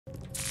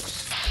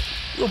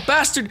Little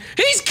bastard.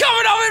 He's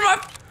coming up in my...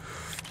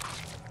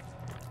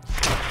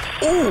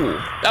 Ooh,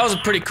 that was a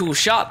pretty cool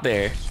shot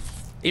there.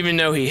 Even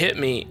though he hit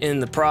me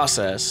in the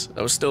process,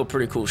 that was still a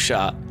pretty cool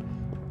shot.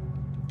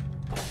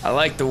 I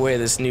like the way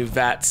this new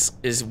VATS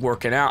is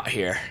working out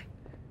here.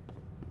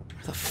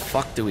 Where the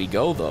fuck do we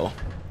go, though?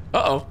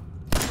 Uh-oh.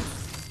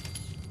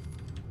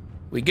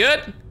 We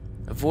good?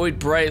 Avoid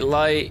bright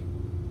light.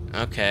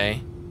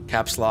 Okay.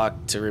 Caps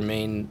lock to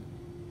remain...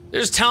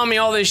 They're just telling me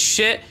all this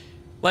shit.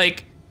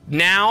 Like,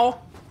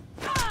 now?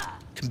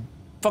 Can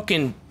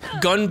fucking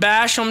gun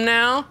bash them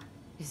now?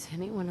 Is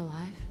anyone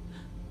alive?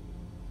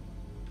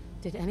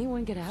 Did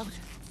anyone get out?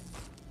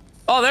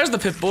 Oh, there's the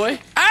Pip-Boy.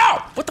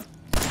 Ow! What the...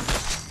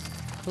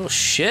 Little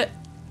shit.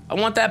 I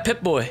want that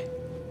Pip-Boy.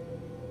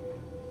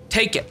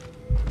 Take it.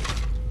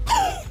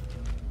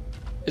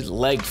 His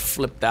leg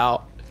flipped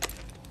out.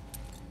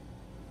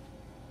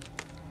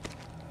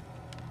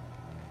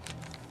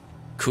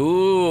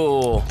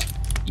 Cool.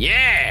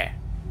 Yeah.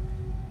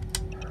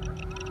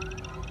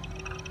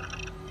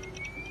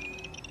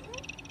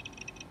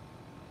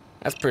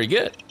 That's pretty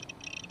good.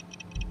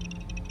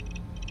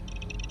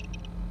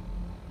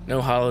 No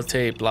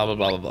holotape, blah, blah,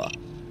 blah, blah, blah.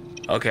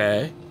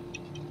 Okay.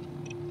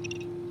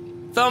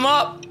 Thumb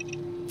up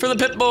for the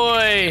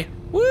Pip-Boy.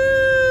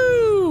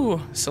 Woo!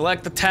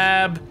 Select the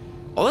tab.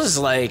 Oh, this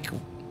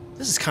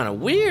is kind of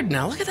weird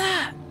now. Look at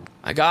that.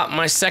 I got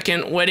my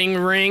second wedding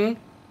ring.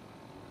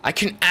 I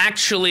can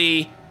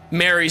actually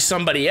marry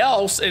somebody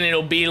else and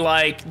it'll be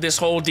like this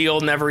whole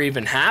deal never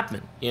even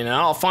happened. You know,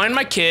 I'll find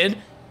my kid.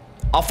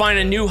 I'll find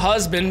a new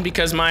husband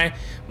because my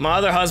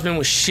other husband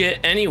was shit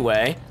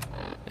anyway.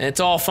 And it's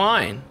all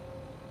fine.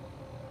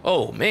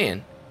 Oh,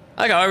 man.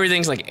 I like how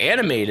everything's like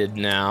animated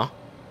now.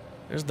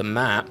 There's the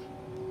map.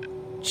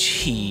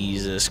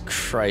 Jesus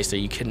Christ, are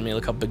you kidding me?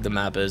 Look how big the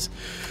map is.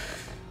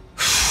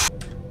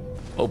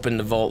 Open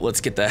the vault,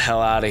 let's get the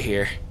hell out of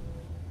here.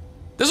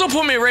 This will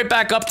put me right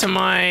back up to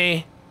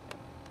my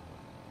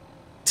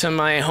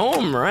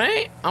home,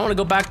 right? I want to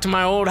go back to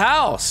my old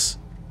house.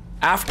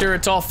 After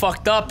it's all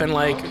fucked up and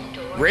like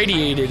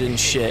radiated and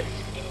shit.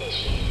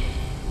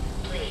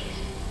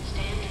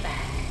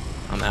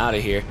 I'm out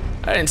of here.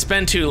 I didn't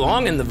spend too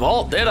long in the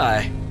vault, did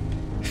I?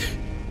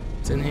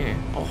 What's in here?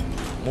 Oh,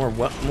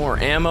 more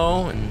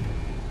ammo and...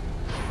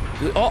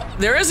 Oh,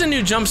 there is a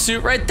new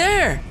jumpsuit right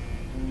there.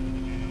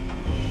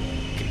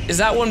 Is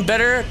that one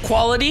better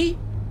quality?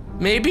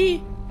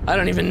 Maybe? I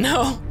don't even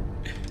know.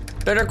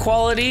 Better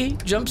quality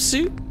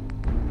jumpsuit?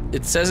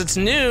 It says it's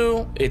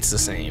new. It's the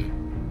same.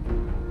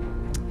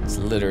 It's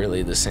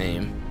literally the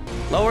same.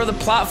 Lower the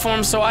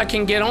platform so I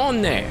can get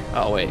on there.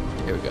 Oh, wait.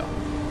 Here we go.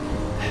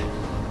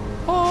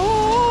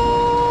 Oh.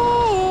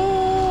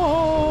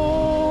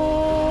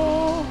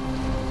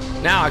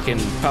 Now I can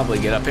probably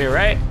get up here,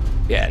 right?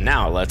 Yeah,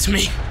 now it lets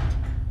me.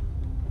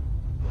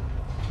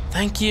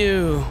 Thank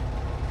you.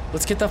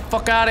 Let's get the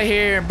fuck out of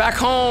here. Back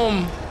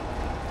home.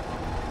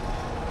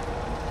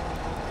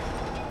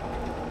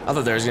 I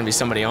thought there was gonna be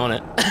somebody on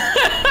it.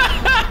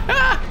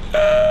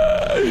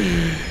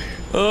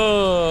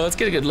 Oh, let's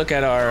get a good look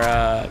at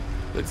our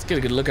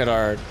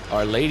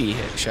our lady,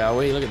 shall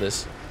we? Look at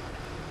this.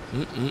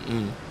 Let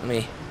me.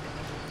 There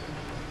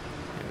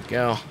we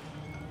go.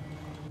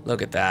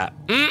 Look at that.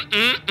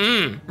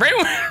 Right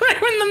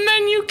when the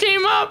menu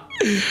came up.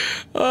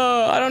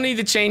 Oh, I don't need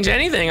to change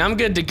anything. I'm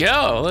good to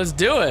go. Let's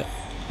do it.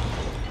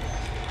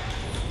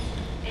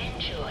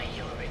 Enjoy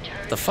your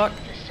return The fuck?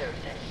 to the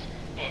surface,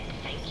 and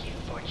thank you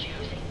for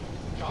choosing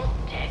Vault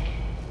Tech.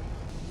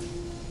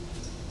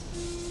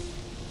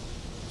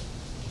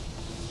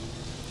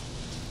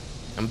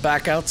 I'm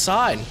back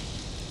outside.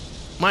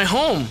 My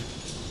home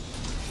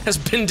has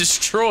been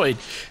destroyed.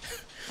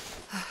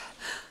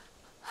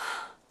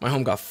 My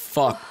home got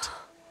fucked.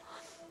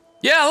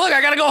 Yeah, look,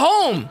 I gotta go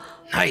home.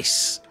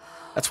 Nice.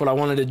 That's what I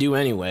wanted to do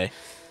anyway.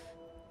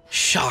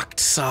 Shocked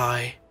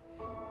sigh.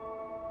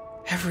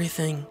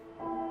 Everything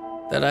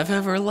that I've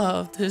ever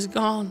loved is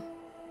gone.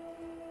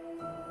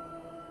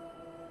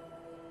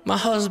 My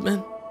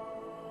husband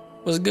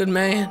was a good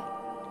man.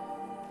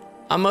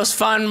 I must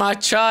find my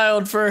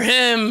child for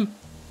him.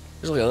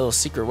 There's like a little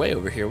secret way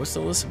over here. What's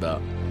all this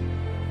about?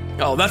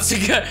 Oh, that's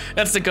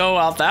to go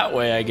out that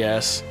way, I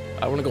guess.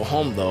 I want to go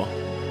home though.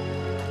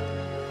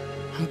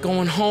 I'm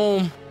going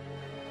home.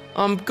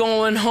 I'm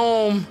going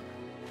home.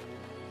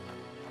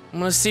 I'm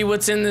gonna see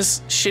what's in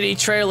this shitty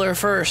trailer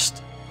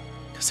first.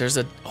 Cause there's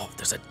a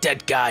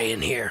dead guy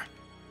in here.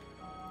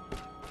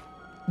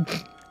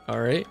 All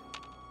right.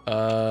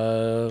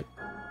 I'm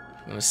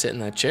gonna sit in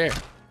that chair.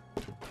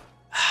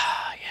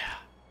 Ah, yeah.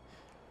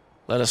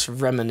 Let us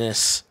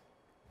reminisce.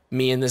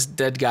 Me and this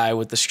dead guy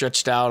with the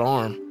stretched out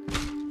arm.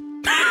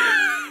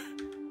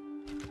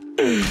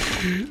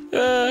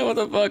 What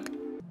the fuck?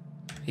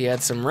 He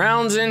had some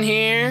rounds in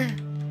here.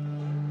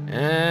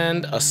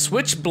 And a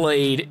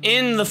switchblade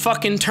in the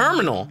fucking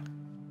terminal.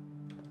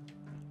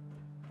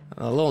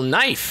 A little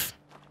knife.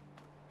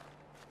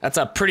 That's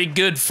a pretty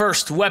good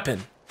first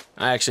weapon.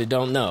 I actually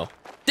don't know.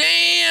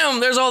 Damn,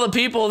 there's all the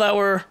people that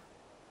were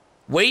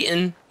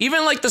waiting.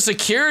 Even like the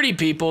security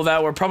people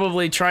that were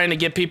probably trying to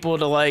get people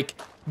to like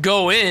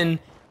go in,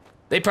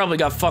 they probably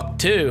got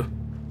fucked too.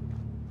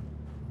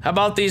 How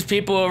about these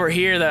people over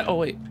here that, oh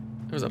wait,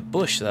 there's a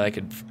bush that I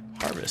could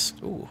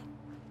harvest. Ooh,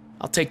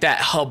 I'll take that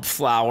hub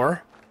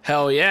flower.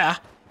 Hell yeah.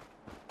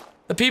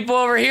 The people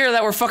over here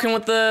that were fucking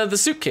with the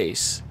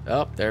suitcase.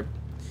 Oh, they're,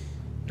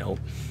 nope.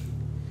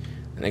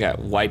 And they got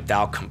wiped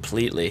out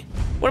completely.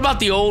 What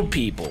about the old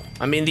people?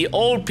 I mean, the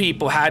old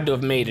people had to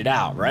have made it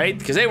out, right?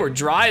 Because they were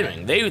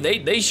driving.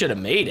 They should have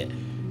made it.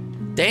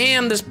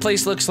 Damn, this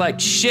place looks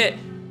like shit.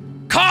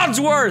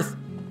 Codsworth!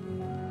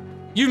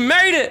 You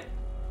made it!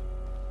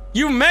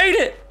 You made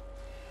it!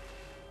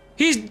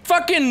 He's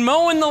fucking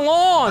mowing the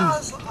lawn!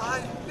 As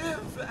I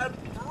live and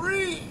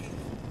breathe.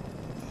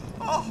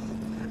 Oh,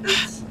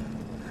 it's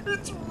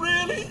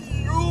really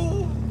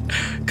you.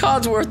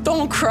 Codsworth,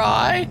 don't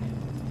cry.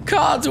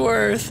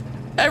 Codsworth,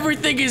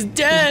 everything is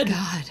dead. Oh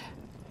God.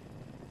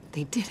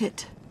 They did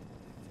it.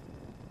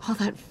 All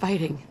that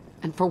fighting,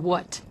 and for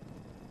what?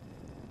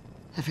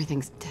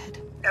 Everything's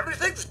dead.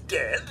 Everything's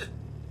dead?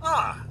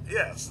 Ah,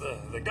 yes,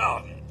 the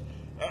garden.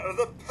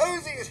 The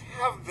posies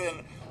have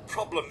been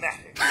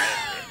problematic.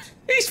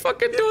 He's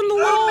fucking doing the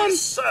If lawn. only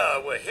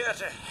Sir were here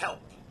to help.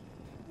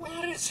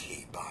 Where is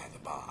he, by the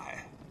by?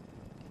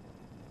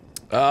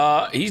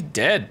 He's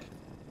dead.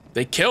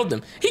 They killed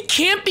him. He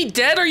can't be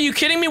dead, are you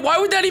kidding me? Why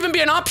would that even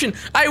be an option?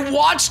 I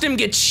watched him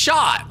get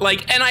shot,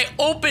 like, and I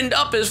opened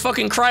up his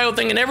fucking cryo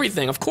thing and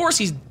everything. Of course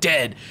he's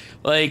dead.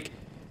 Like,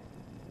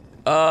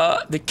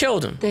 they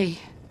killed him. They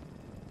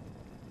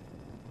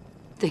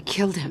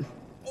killed him.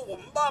 Oh,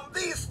 Mum,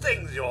 these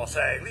things you're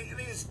saying,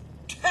 these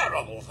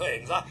terrible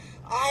things,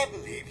 I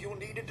believe you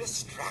need a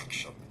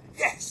distraction.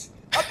 Yes,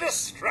 a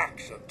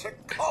distraction to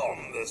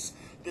calm this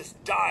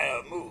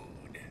dire mood.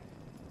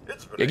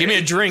 It's been Give me a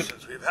ages drink.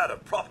 since we've had a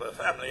proper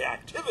family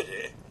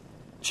activity.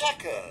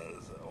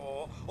 Checkers,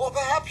 or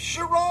perhaps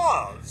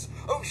charades.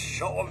 Oh,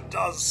 Sean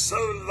does so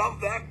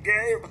love that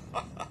game.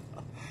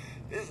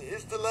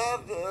 Is the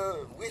lad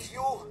with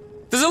you?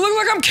 Does it look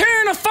like I'm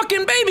carrying a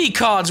fucking baby,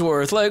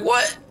 Codsworth? Like,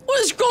 what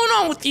is going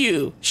on with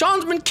you?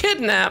 Sean's been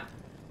kidnapped.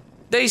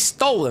 They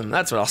stole him.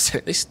 That's what I'll say.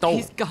 They stole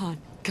He's him. gone.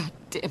 God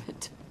damn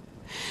it.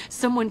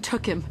 Someone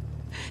took him.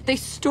 They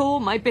stole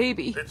my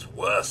baby. It's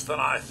worse than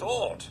I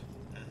thought.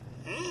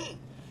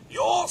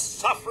 You're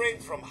suffering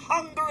from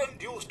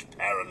hunger-induced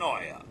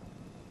paranoia.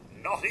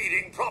 Not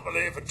eating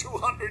properly for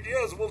 200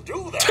 years will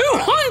do that.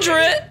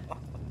 200?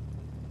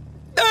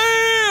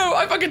 Damn!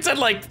 I fucking said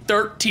like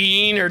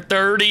 13 or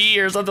 30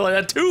 or something like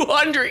that.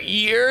 200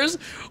 years?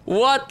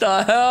 What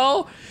the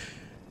hell?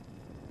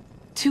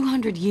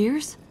 200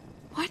 years?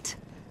 What?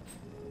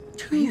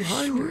 Are you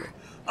 200? sure?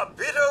 A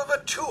bit over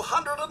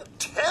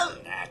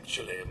 210,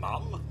 actually,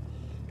 Mum.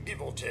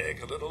 Give or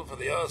take a little for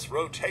the Earth's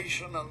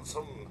rotation and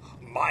some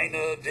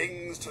minor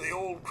dings to the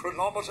old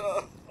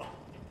chronometer.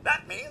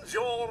 That means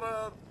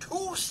you're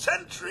 2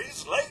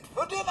 centuries late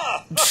for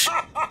dinner.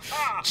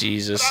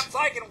 Jesus. Perhaps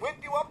I can whip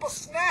you up a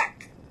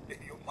snack.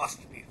 You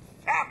must be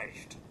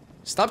famished.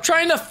 Stop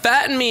trying to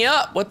fatten me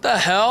up. What the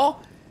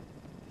hell?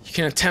 You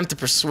can attempt to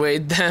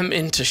persuade them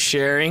into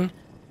sharing.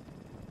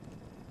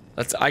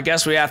 I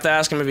guess we have to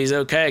ask him if he's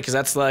okay, because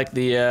that's like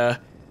the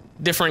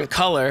different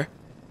color.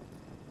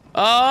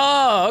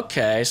 Oh,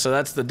 okay, so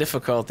that's the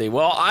difficulty.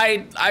 Well,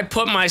 I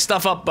put my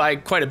stuff up by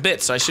quite a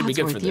bit, so I should be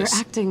good for Codsworth, you're this.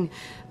 acting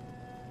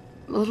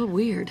a little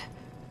weird.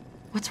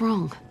 What's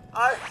wrong?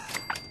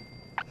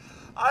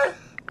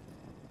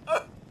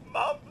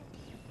 Mum,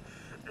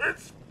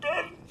 it's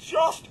been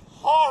just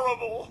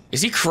horrible.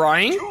 Is he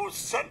crying? 2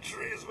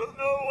 centuries with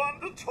no one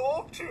to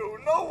talk to,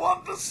 no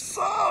one to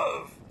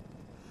serve.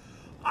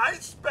 I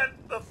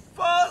spent the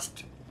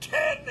first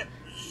 10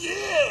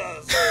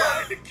 years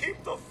trying to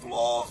keep the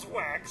floors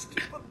waxed,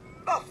 but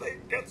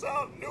nothing gets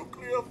out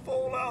nuclear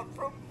fallout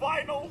from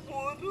vinyl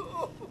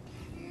wood.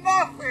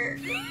 Nothing.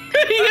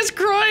 He is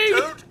crying.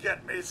 Don't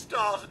get me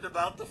started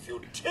about the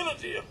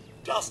futility of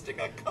dusting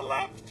a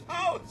collapsed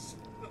house.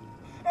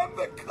 And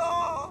the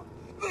car.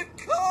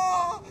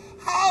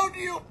 How do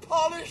you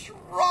polish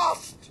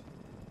rust?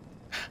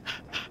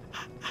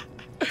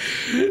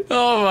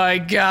 Oh my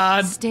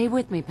God. Stay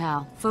with me,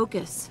 pal.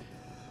 Focus.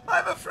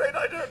 I'm afraid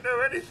I don't know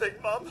anything,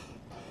 Mum.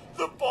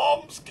 The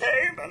bombs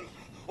came and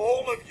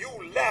all of you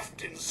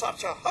left in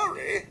such a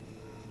hurry.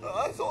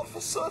 I thought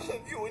for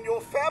certain you and your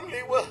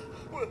family were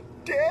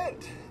dead.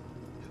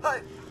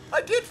 I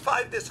did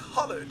find this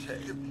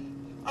holotape.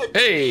 I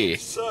believe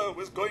Sir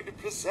was going to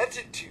present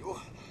it to you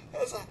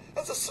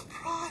as a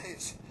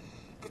surprise.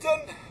 But then,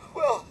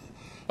 well,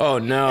 Oh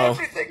no.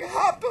 everything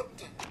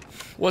happened.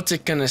 What's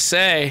it gonna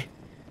say?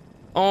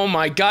 Oh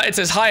my God, it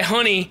says, "Hi,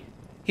 honey."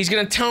 He's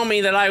gonna tell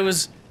me that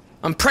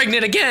I'm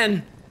pregnant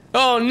again.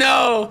 Oh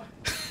no.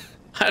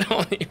 I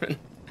don't even,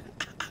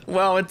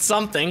 well, it's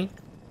something.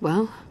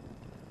 Well,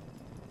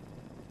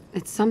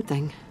 it's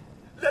something.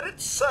 Let it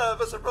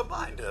serve as a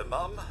reminder,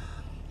 Mum,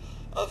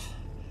 of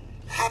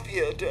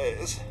happier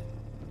days.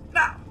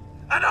 Now,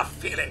 enough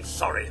feeling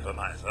sorry for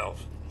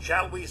myself.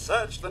 Shall we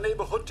search the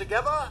neighborhood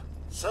together?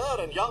 Sir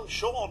and young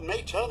Sean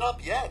may turn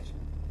up yet.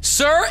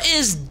 Sir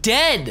is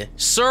dead.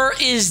 Sir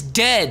is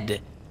dead.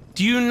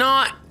 Do you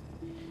not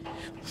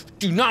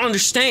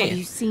understand? Have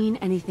you seen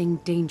anything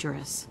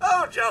dangerous?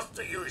 Oh, just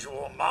the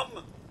usual,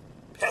 Mum.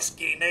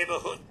 Pesky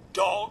neighborhood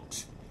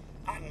dogs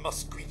and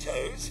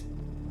mosquitoes.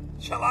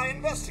 Shall I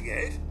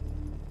investigate?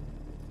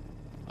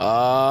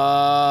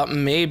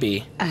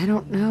 Maybe. I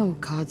don't know,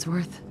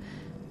 Codsworth.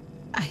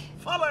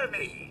 Follow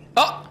me.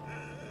 Oh!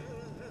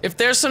 If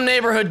there's some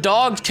neighborhood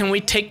dogs, can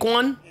we take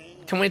one?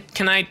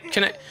 Can I?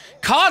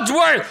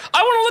 Codsworth!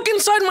 I want to look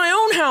inside my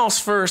own house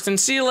first and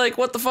see, like,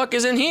 what the fuck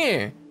is in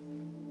here.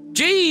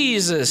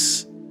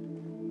 Jesus!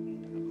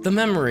 The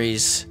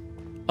memories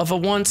of a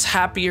once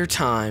happier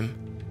time.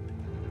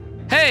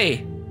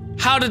 Hey!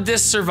 How did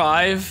this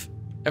survive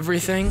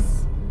everything?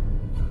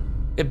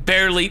 It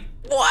barely...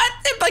 What?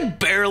 It, like,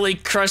 barely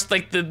crushed,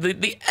 like,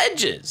 the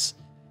edges.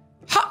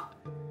 Ha!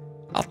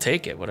 I'll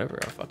take it, whatever.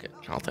 Oh, fuck it.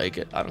 I'll take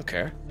it. I don't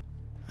care.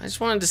 I just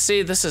wanted to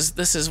see, this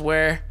is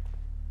where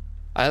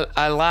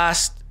I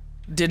last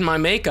did my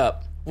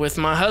makeup with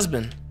my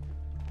husband.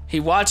 He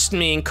watched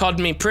me and called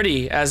me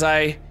pretty as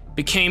I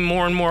became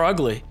more and more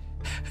ugly.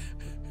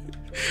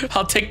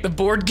 I'll take the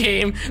board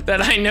game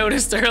that I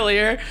noticed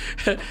earlier.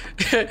 Can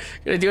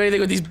I do anything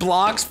with these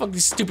blocks? Fuck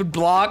these stupid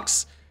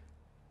blocks.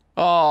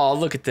 Oh,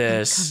 look at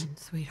this. I'm coming,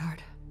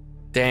 sweetheart.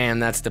 Damn,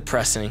 that's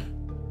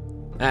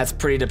depressing. That's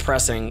pretty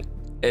depressing.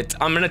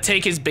 I'm gonna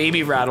take his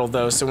baby rattle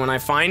though, so when I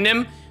find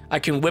him, I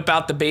can whip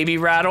out the baby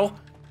rattle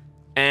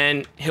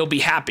and he'll be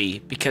happy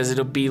because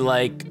it'll be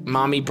like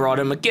mommy brought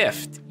him a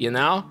gift, you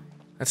know?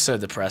 That's so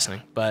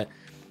depressing, but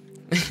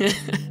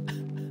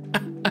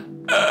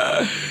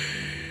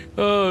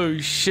oh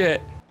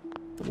shit.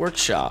 The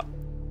workshop.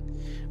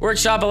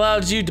 Workshop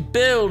allows you to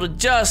build,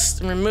 adjust,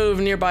 and remove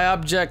nearby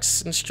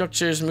objects and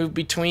structures, move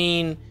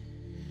between.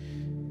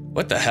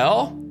 What the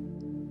hell?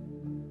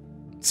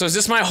 So is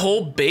this my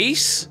whole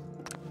base?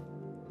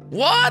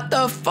 What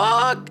the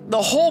fuck?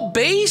 The whole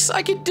base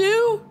I could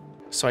do?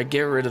 So I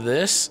get rid of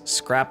this,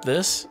 scrap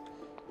this,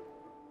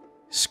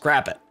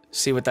 scrap it,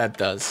 see what that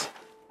does.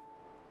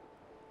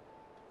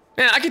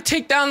 Man, I could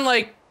take down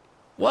like,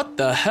 what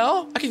the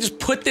hell? I could just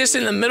put this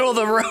in the middle of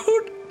the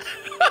road?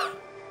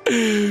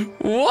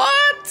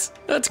 What?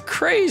 That's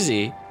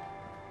crazy.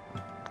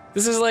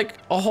 This is like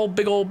a whole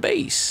big old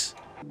base.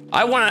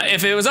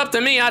 If it was up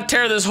to me, I'd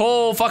tear this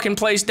whole fucking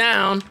place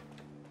down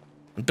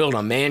and build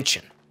a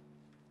mansion.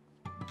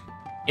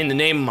 In the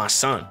name of my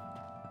son.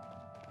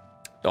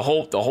 The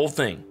whole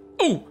thing.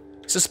 Ooh,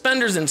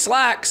 suspenders and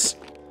slacks.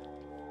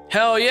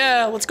 Hell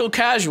yeah, let's go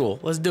casual.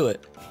 Let's do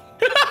it.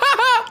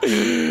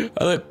 I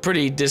look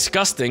pretty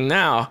disgusting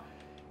now.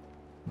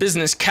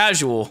 Business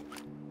casual.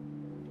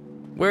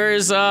 Where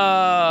is fucking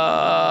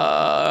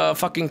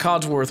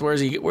Codsworth?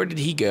 Where did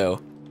he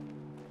go?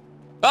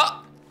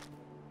 Oh!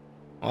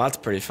 Well, that's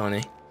pretty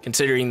funny.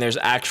 Considering there's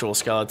actual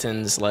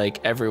skeletons like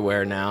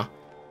everywhere now.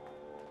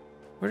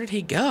 Where did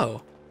he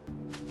go?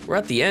 We're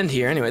at the end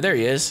here anyway. There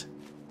he is.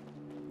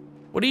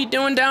 What are you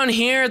doing down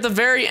here at the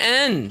very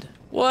end?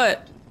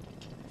 What?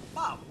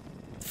 Mom,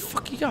 The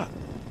fuck you got?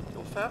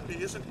 your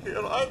family isn't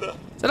here either.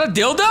 Is that a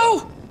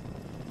dildo?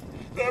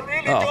 They're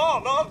really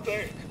gone, aren't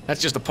they?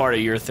 That's just a part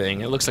of your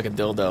thing. It looks like a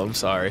dildo. I'm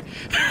sorry.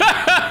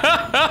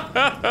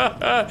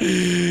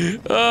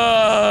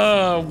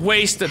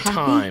 Waste of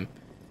time.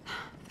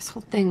 This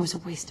whole thing was a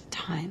waste of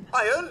time.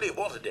 I only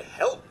wanted to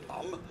help,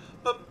 Mum,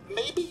 but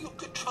maybe you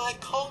could try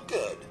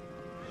Concord.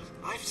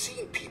 I've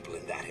seen people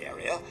in that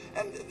area,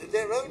 and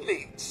they're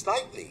only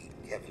slightly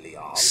heavily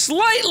armed.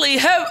 Slightly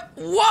heavy?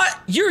 What?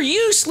 You're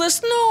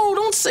useless? No,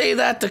 don't say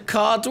that to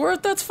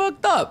Codsworth. That's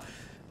fucked up.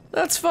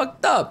 That's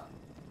fucked up.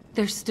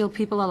 There's still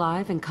people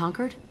alive in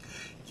Concord?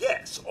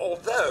 Yes,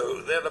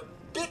 although they're a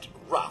bit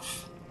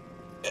rough.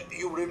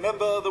 You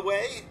remember the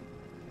way?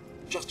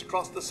 Just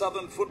across the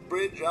southern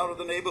footbridge, out of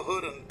the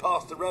neighborhood, and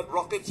past the Red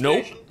Rocket Station?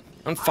 Nope.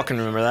 I don't fucking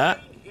remember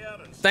that.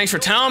 Thanks for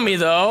telling me,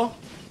 though.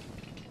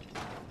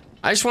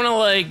 I just want to,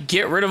 like,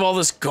 get rid of all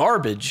this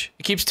garbage.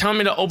 It keeps telling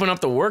me to open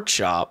up the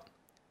workshop.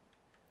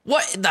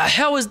 What the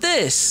hell is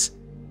this?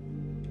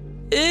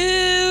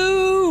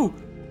 Ew!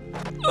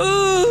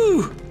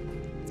 Ooh!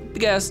 The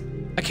guys,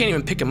 I can't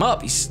even pick him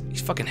up. He's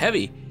fucking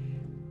heavy.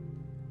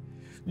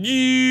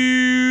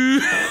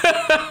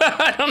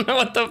 I don't know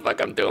what the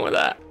fuck I'm doing with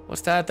that.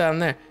 What's that down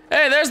there?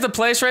 Hey, there's the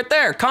place right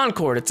there.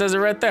 Concord, it says it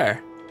right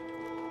there.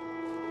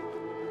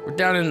 We're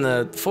down in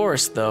the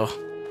forest, though.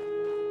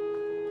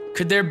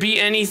 Could there be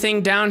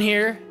anything down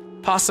here?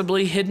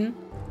 Possibly hidden?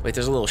 Wait,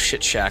 there's a little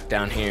shit shack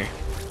down here.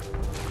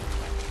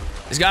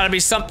 There's gotta be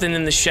something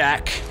in the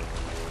shack.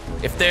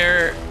 If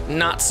they're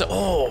not so...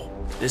 Oh,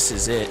 this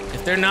is it.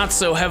 If they're not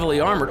so heavily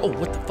armored... Oh,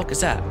 what the fuck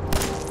is that?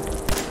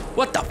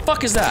 What the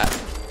fuck is that?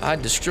 I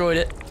destroyed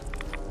it.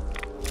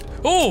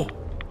 Oh!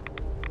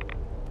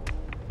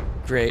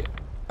 Great.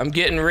 I'm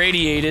getting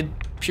radiated.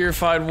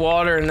 Purified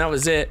water, and that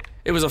was it.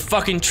 It was a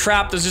fucking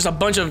trap. There's just a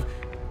bunch of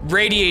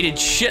radiated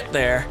shit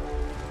there.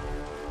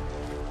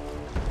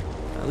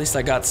 At least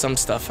I got some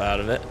stuff out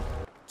of it.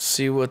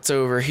 See what's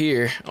over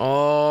here.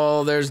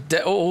 Oh, there's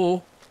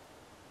oh,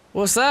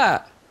 what's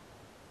that?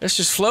 It's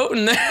just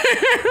floating there.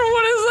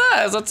 What is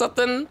that? Is that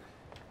something?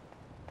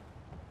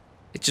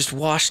 It just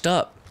washed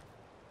up.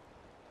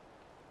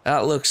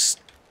 That looks...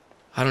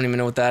 I don't even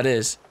know what that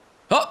is.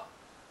 Oh!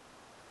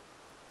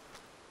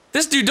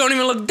 This dude don't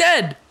even look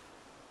dead.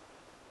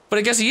 But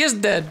I guess he is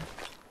dead.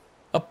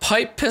 A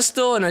pipe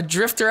pistol and a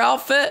drifter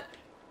outfit?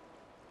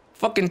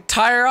 Fucking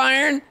tire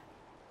iron?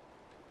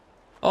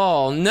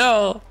 Oh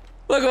no.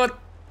 Look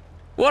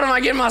what am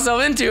I getting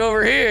myself into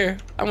over here?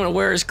 I'm gonna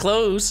wear his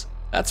clothes.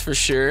 That's for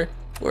sure.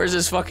 Where's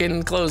his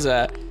fucking clothes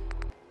at?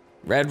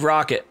 Red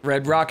rocket,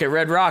 red rocket,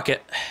 red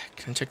rocket.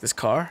 Can I check this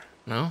car?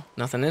 No,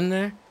 nothing in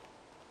there.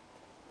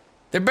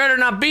 There better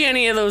not be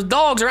any of those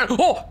dogs around.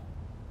 Oh!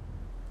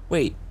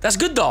 Wait, that's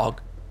good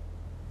dog.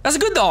 That's a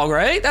good dog,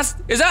 right?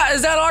 Is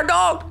that our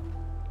dog?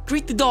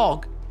 Greet the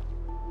dog.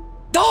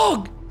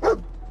 Dog!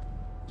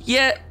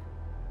 Yeah.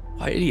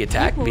 Why did he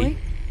attack me?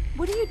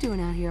 What are you doing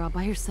out here all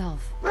by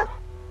yourself?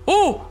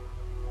 Oh!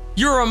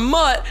 You're a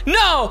mutt.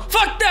 No!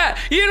 Fuck that!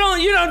 You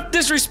don't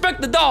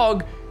disrespect the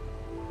dog.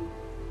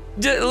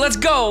 Let's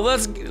go.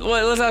 Let's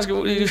ask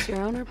him. Is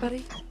your owner,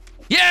 buddy?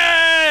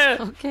 Yeah!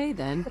 Okay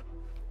then.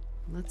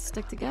 Let's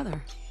stick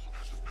together.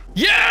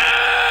 Yeah!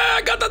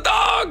 I got the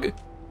dog!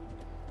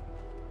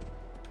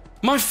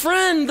 My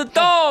friend, the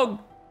dog!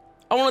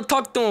 I want to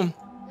talk to him.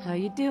 How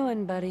you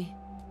doing, buddy?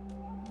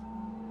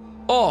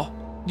 Oh,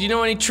 do you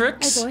know any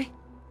tricks? Hey, boy.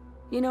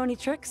 You know any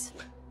tricks?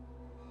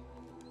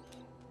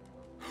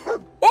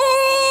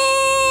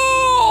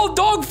 Oh!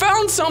 Dog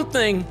found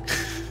something!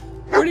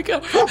 Where'd he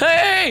go?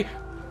 Hey!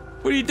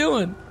 What are you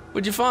doing?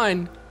 What'd you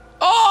find?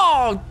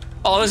 Oh!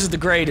 Oh, this is the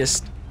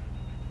greatest.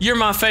 You're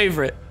my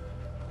favorite.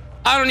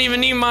 I don't even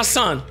need my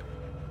son.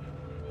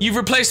 You've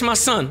replaced my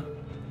son.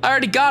 I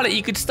already got it.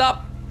 You could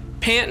stop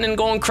panting and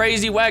going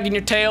crazy, wagging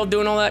your tail,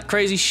 doing all that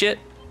crazy shit.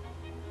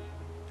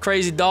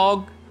 Crazy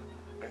dog.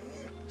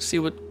 See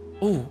what...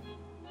 Ooh.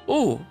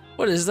 Ooh.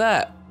 What is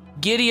that?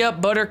 Giddy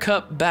up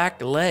buttercup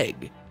back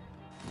leg.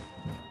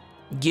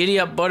 Giddy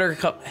up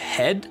buttercup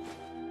head?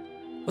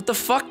 What the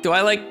fuck? Do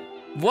I like...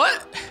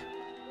 What?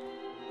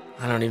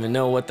 I don't even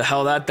know what the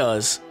hell that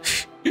does.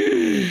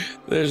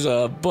 There's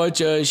a bunch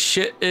of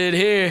shit in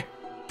here.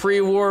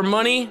 Pre-war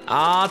money,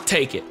 I'll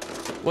take it.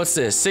 What's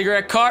this?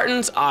 Cigarette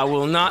cartons? I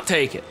will not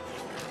take it.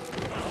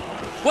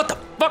 What the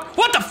fuck?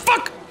 What the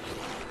fuck?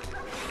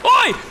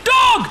 Oi!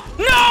 Dog!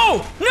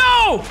 No!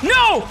 No!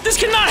 No! This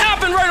cannot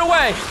happen right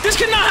away! This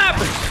cannot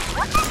happen!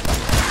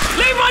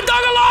 Leave my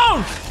dog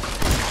alone!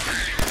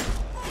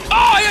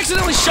 Oh, I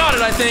accidentally shot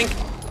it, I think.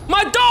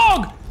 My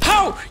dog!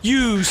 How?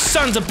 You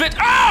sons of bitch!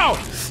 Ow!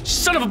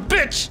 Son of a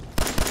bitch!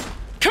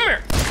 Come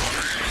here!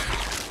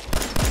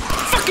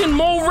 Fucking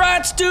mole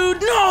rats,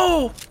 dude!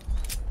 No!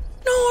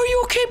 No, are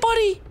you okay,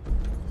 buddy?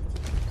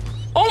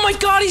 Oh my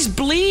god, he's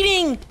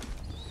bleeding!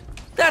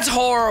 That's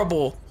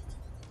horrible.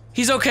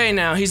 He's okay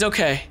now, he's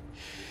okay.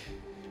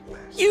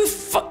 You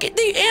fucking,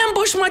 they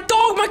ambushed my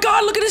dog, my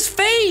god, look at his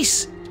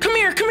face! Come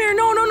here,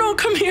 no, no, no,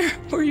 come here.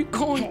 Where are you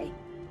going? Hey.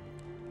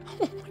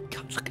 Oh my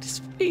god, look at his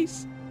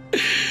face.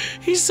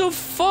 He's so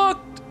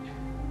fucked.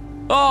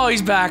 Oh,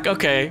 he's back,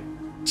 okay.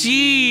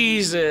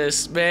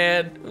 Jesus,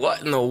 man,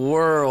 what in the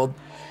world?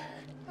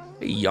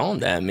 He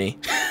yawned at me.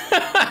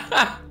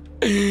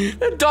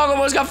 The dog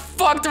almost got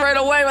fucked right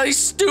away by these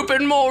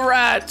stupid mole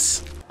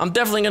rats. I'm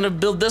definitely gonna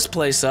build this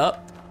place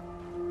up.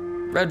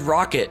 Red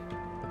Rocket.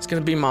 It's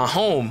gonna be my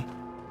home.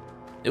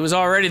 It was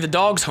already the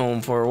dog's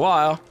home for a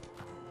while.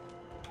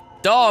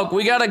 Dog,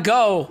 we gotta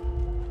go.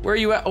 Where are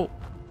you at? Oh.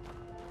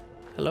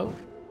 Hello?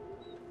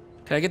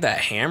 Can I get that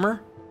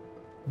hammer?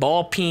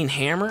 Ball peen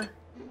hammer?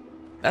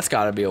 That's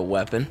gotta be a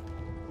weapon.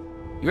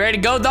 You ready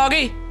to go,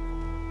 doggy?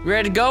 You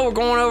ready to go? We're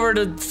going over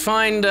to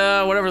find,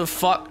 whatever the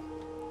fuck.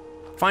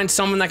 Find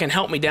someone that can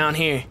help me down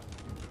here.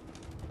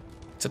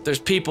 Except there's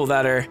people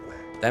that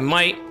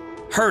might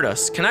hurt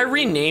us. Can I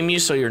rename you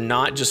so you're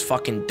not just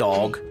fucking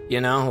dog?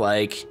 You know,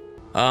 like,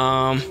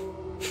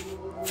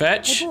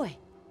 fetch? Hey, boy.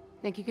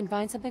 Think you can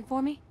find something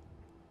for me?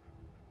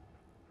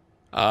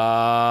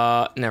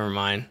 Never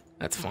mind.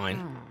 That's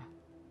fine.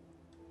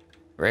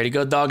 Ready to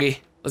go,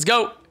 doggy? Let's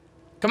go.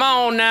 Come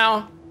on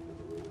now.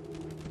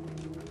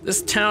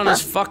 This town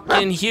is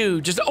fucking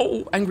huge. Just,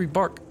 oh, angry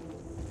bark.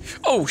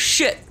 Oh,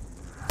 shit.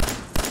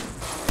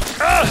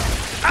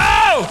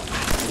 Ow!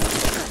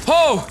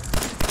 Oh!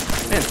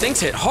 Man, things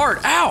hit hard.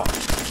 Ow!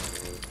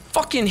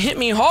 Fucking hit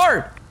me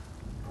hard.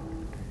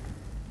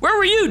 Where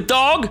were you,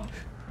 dog?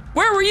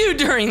 Where were you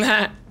during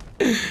that?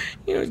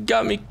 You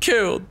got me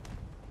killed.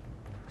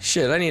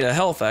 Shit, I need a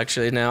health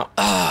actually now.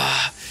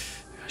 Ah!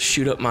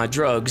 Shoot up my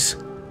drugs.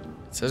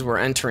 It says we're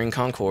entering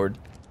Concord.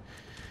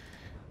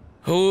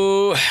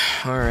 Ooh,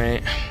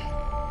 alright.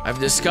 I've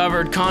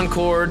discovered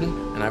Concord,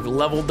 and I've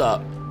leveled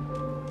up.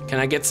 Can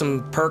I get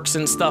some perks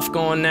and stuff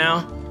going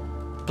now?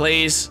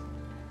 Please?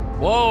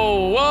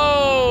 Whoa,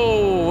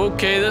 whoa!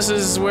 Okay, this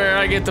is where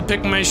I get to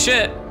pick my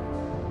shit.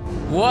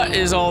 What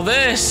is all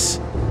this?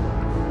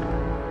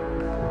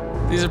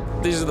 These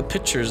are the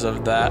pictures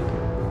of that.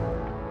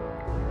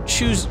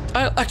 choose.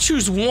 I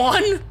choose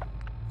one?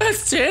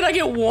 That's it? I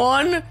get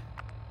one?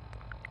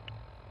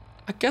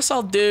 I guess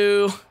I'll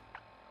do...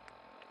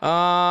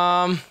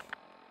 more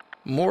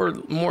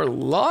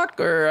luck,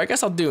 or I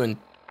guess I'll do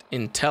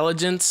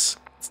intelligence.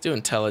 Let's do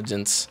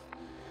intelligence.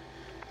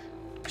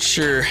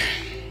 Sure.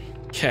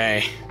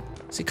 Okay.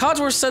 See,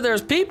 Codsworth said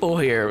there's people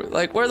here.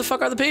 Like, where the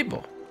fuck are the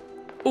people?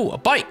 Ooh, a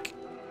bike.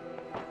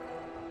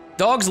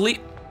 Dogs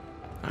leap.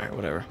 All right,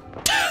 whatever.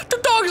 The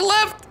dogs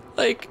left.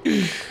 Like,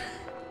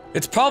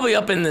 it's probably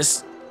up in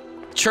this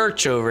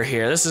church over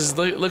here. This is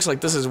looks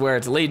like this is where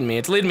it's leading me.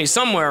 It's leading me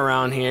somewhere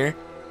around here.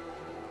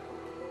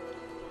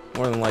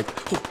 More than like.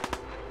 Oh,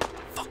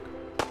 fuck.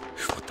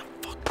 What the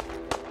fuck?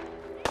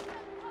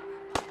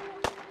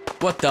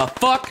 What the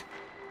fuck?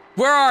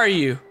 Where are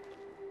you?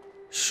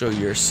 Show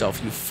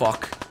yourself, you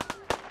fuck.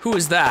 Who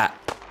is that?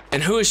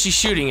 And who is she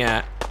shooting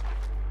at?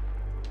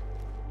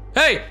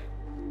 Hey!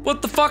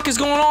 What the fuck is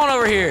going on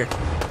over here?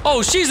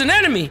 Oh, she's an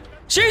enemy!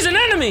 She's an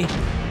enemy!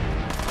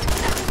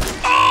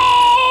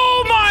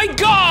 Oh my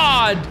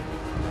god!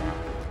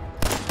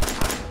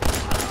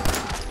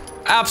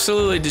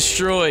 Absolutely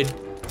destroyed.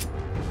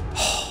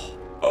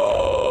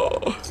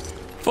 Oh,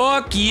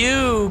 fuck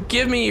you!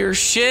 Give me your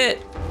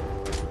shit!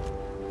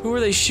 Who are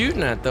they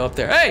shooting at though up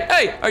there? Hey,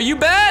 hey! Are you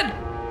bad?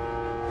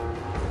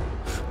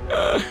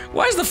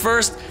 Why is the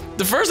first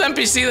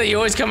NPC that you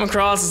always come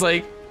across is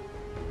like,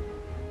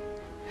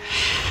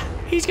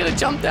 he's gonna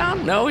jump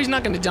down? No, he's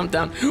not gonna jump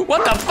down.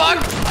 What the fuck?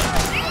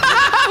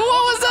 What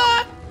was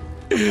that?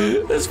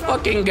 This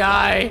fucking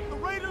guy. The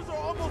raiders are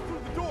almost through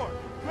the door.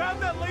 Grab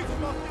that laser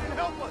musket and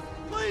help us,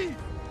 please.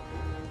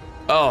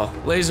 Oh,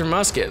 laser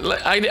musket.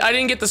 I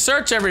didn't get to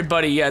search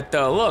everybody yet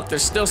though. Look,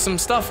 there's still some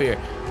stuff here.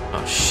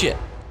 Oh shit.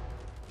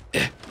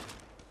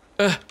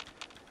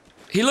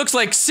 He looks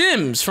like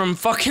Sims from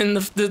fucking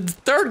the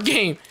third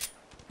game.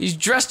 He's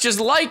dressed just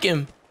like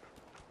him.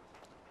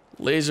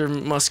 Laser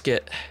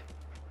musket.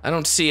 I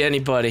don't see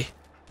anybody.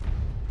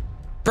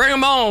 Bring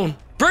him on!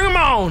 Bring him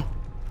on!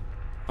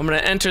 I'm gonna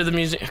enter the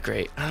museum.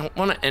 Great. I don't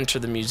want to enter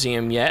the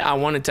museum yet. I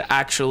wanted to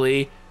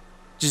actually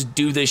just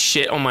do this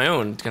shit on my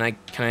own. Can I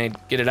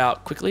get it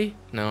out quickly?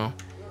 No.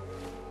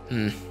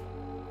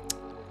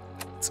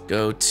 Let's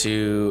go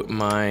to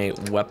my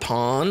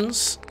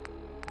weapons.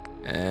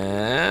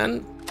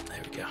 And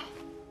there we go.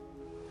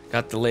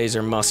 Got the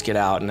laser musket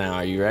out now.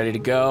 Are you ready to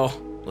go?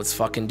 Let's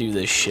fucking do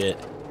this shit.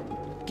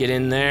 Get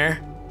in there.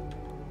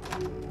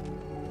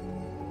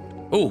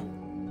 Ooh.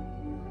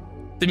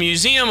 The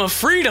Museum of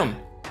Freedom.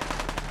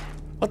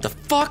 What the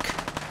fuck?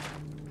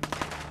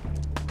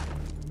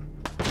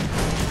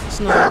 There's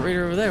another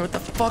reader over there. What the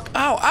fuck?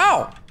 Ow,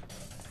 ow!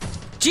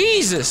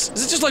 Jesus!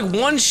 Is it just like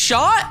one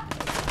shot?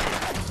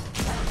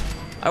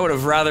 I would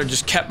have rather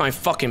just kept my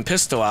fucking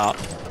pistol out.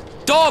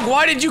 Dog,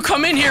 why did you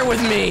come in here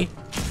with me?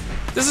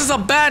 This is a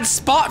bad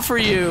spot for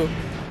you.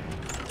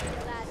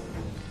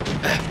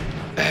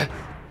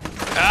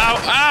 Ow,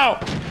 ow!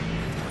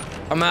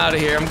 I'm out of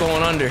here. I'm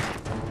going under.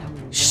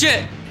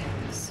 Shit!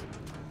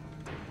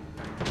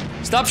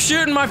 Stop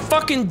shooting my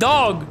fucking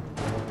dog!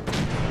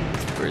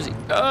 Where is he?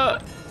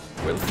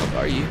 Where the fuck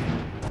are you?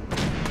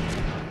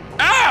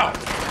 Ow!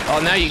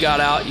 Oh, now you got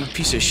out, you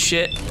piece of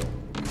shit.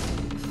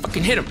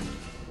 Fucking hit him.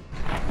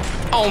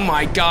 Oh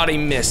my god, he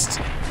missed.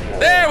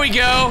 There we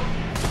go!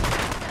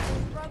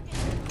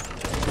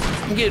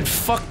 I'm getting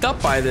fucked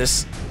up by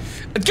this.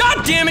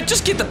 God damn it,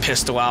 just get the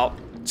pistol out.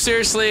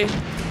 Seriously?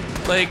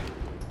 Like,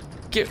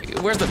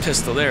 where's the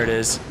pistol? There it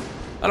is.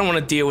 I don't want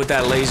to deal with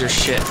that laser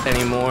shit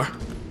anymore.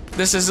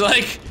 This is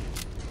like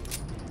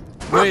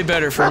way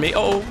better for me. Uh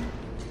oh.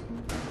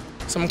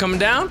 Someone coming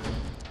down? Oh,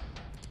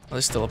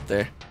 they're still up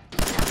there.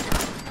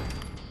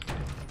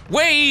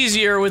 Way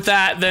easier with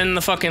that than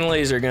the fucking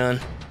laser gun.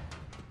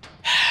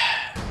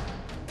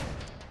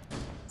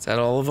 Is that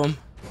all of them?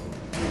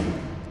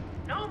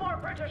 No more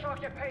British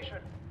occupation.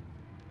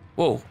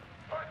 Whoa.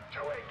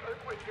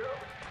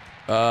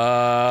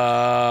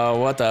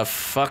 What the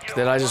fuck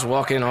did I just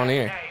walk in on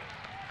here?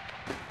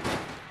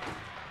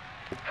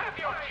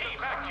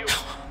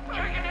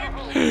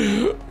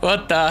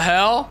 What the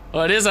hell?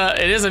 Well, it is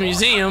a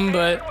museum,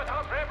 but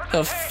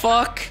the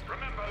fuck?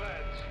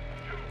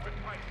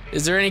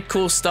 Is there any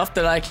cool stuff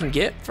that I can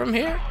get from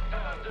here?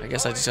 I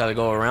guess I just gotta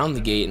go around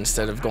the gate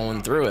instead of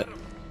going through it.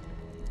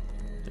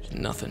 There's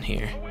nothing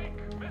here.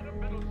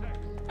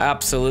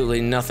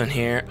 Absolutely nothing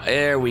here.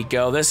 There we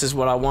go. This is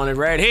what I wanted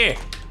right here.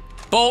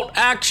 Bolt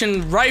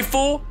action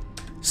rifle,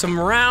 some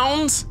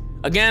rounds.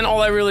 Again,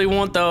 all I really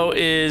want though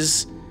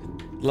is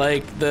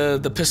like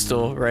the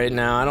pistol right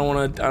now. I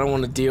don't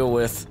want to deal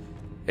with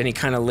any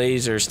kind of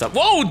laser stuff.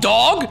 Whoa,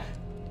 dog!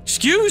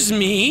 Excuse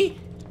me.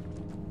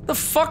 The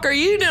fuck are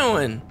you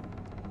doing?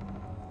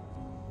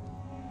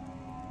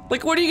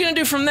 Like, what are you gonna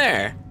do from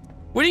there?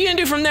 What are you gonna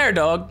do from there,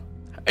 dog?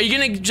 Are you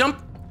gonna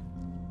jump?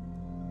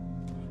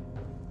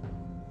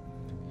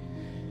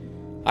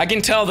 I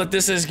can tell that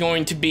this is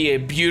going to be a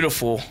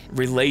beautiful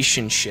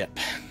relationship.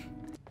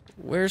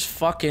 Where's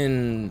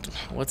fucking...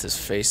 what's his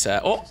face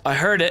at? Oh, I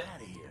heard it.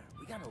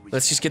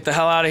 Let's just get the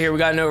hell out of here. We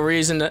got no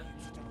reason to...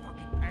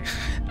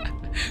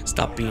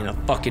 Stop being a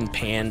fucking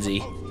pansy.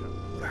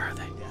 Where are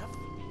they?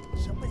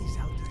 Somebody's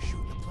out there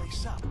shooting the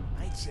place up.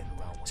 I ain't sitting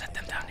around. Set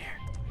them down here.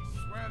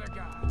 Swear to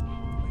God.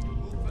 When you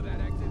move for that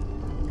exit,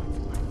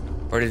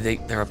 Where did they?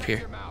 They're up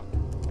here.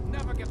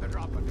 never get the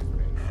drop on this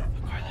bitch.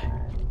 Where are they?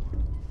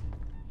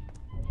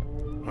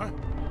 What?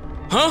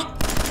 Huh?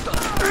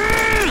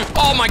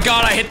 Oh my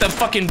god, I hit the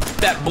fucking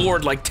that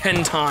board like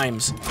 10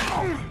 times.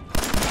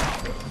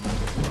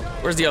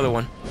 Where's the other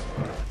one?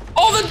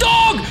 Oh, the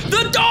dog!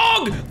 The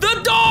dog!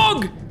 The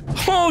dog!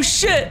 Oh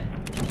shit!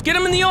 Get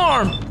him in the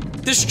arm!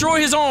 Destroy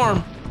his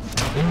arm!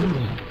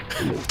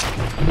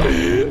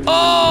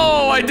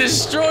 Oh, I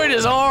destroyed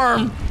his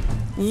arm!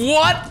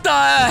 What the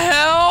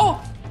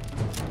hell?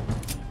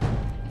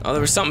 Oh,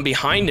 there was something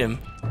behind him.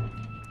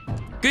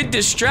 Good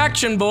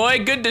distraction,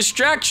 boy. Good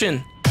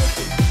distraction.